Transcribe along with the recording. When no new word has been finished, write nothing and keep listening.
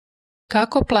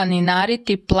Kako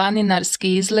planinariti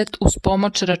planinarski izlet uz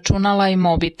pomoć računala i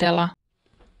mobitela?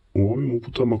 U ovim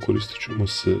uputama koristit ćemo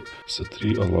se sa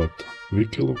 3 alata.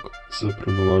 Wikelog za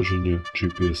pronalaženje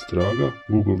GPS traga,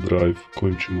 Google Drive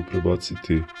kojim ćemo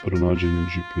prebaciti pronađenje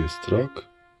GPS trag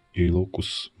i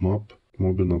Locus Map,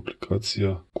 mobilna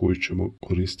aplikacija koju ćemo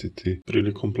koristiti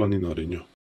prilikom planinarenja.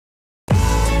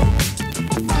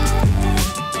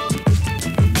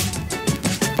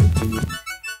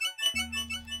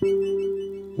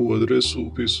 U adresu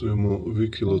upisujemo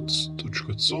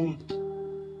wikelot.com.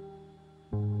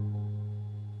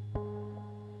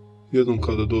 Jednom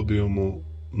kada dobijemo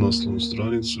naslovnu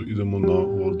stranicu, idemo na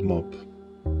World Map.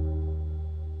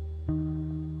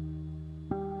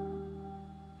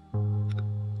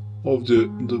 Ovdje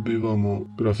dobivamo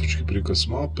grafički prikaz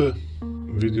mape,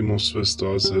 vidimo sve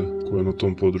staze koje na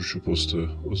tom području postoje,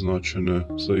 označene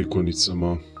sa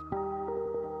ikonicama.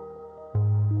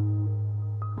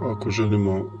 Ako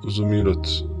želimo zoomirati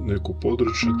neko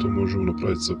područje, to možemo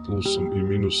napraviti sa plusom i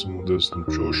minusom u desnom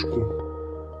ćošku.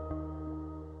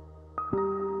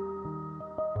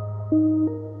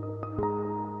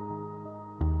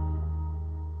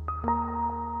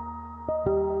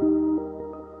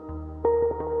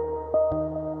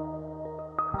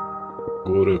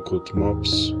 Gore kod Maps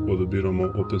odabiramo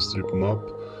OpenStreetMap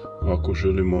ako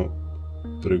želimo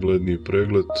pregledniji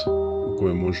pregled u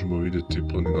kojem možemo vidjeti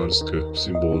planinarske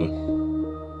simbole.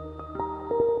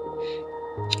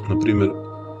 Na primjer,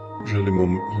 želimo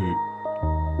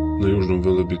na južnom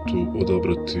Velebitu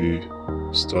odabrati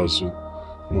stazu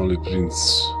Mali princ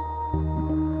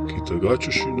Kita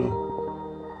Gačešina.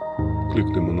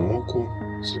 Kliknemo na oko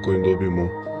sa kojim dobijemo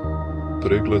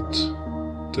pregled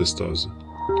te staze.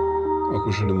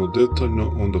 Ako želimo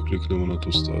detaljno, onda kliknemo na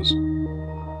tu stazu.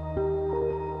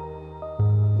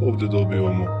 Ovdje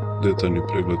dobivamo detaljni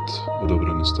pregled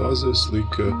odabrane staze,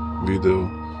 slike, video,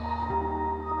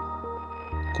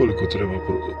 koliko treba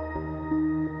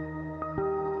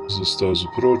za stazu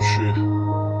proći,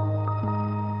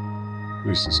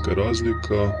 visinska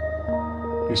razlika,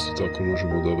 isto tako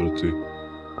možemo odabrati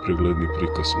pregledni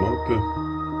prikaz mape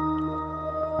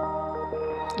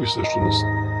i sve što nas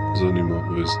zanima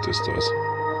u vezi te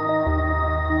staze.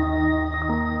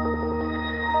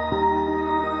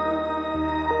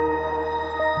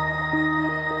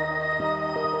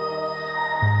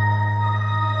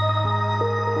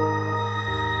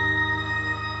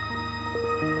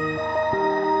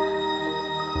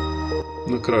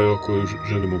 Na kraju, ako ju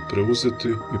želimo preuzeti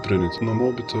i prenijeti na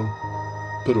mobitel,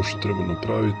 prvo što treba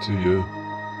napraviti je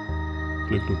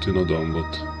kliknuti na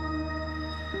download.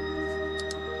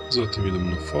 Zatim idemo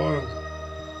na file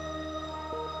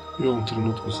i u ovom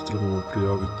trenutku se trebamo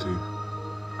prijaviti.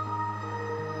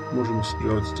 Možemo se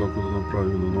prijaviti tako da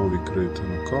napravimo novi create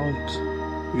an account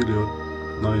ili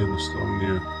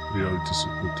najjednostavnije prijaviti se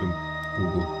putem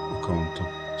Google accounta.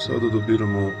 Sada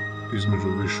dobiramo između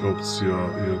više opcija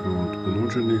jednu od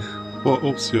ponuđenih. Ova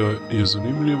opcija je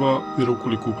zanimljiva jer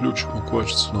ukoliko uključimo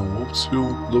kvačicu na ovu opciju,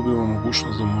 dobijemo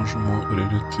mogućnost da možemo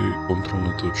prenijeti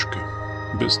kontrolne točke.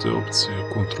 Bez te opcije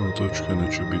kontrolne točke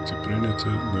neće biti prenijete,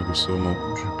 nego samo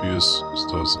GPS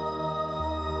staze.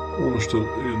 Ono što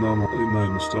je nama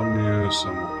najjednostavnije je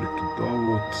samo kliknuti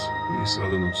download i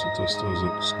sada nam se ta staza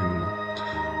skinula.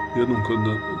 Jednom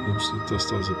kada nam se ta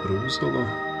staza preuzela,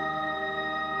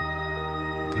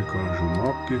 prikažu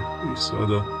mapi i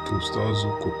sada tu stazu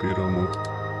kopiramo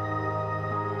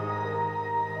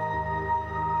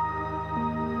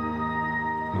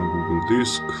na Google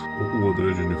disk u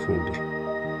određeni folder.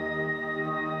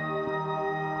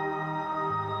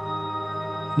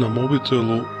 Na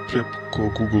mobitelu preko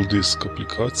Google disk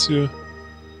aplikacije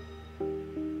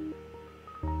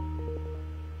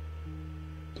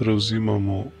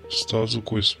preuzimamo stazu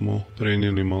koju smo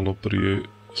prenijeli malo prije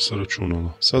sa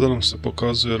računala. Sada nam se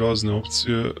pokazuje razne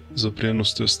opcije za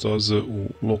prijenos te staze u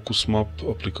Locus Map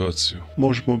aplikaciju.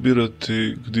 Možemo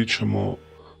birati gdje ćemo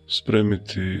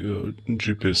spremiti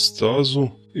GPS stazu,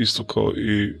 isto kao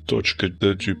i točke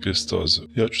te GPS staze.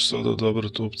 Ja ću sada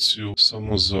odabrati opciju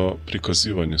samo za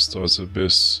prikazivanje staze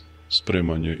bez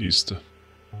spremanja iste.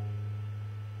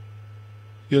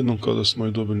 Jednom kada smo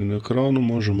je dobili na ekranu,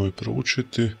 možemo je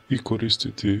proučiti i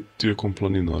koristiti tijekom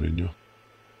planinarenja.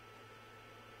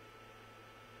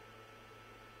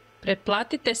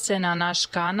 Pretplatite se na naš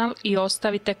kanal i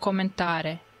ostavite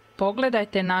komentare.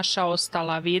 Pogledajte naša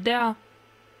ostala videa.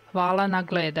 Hvala na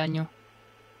gledanju.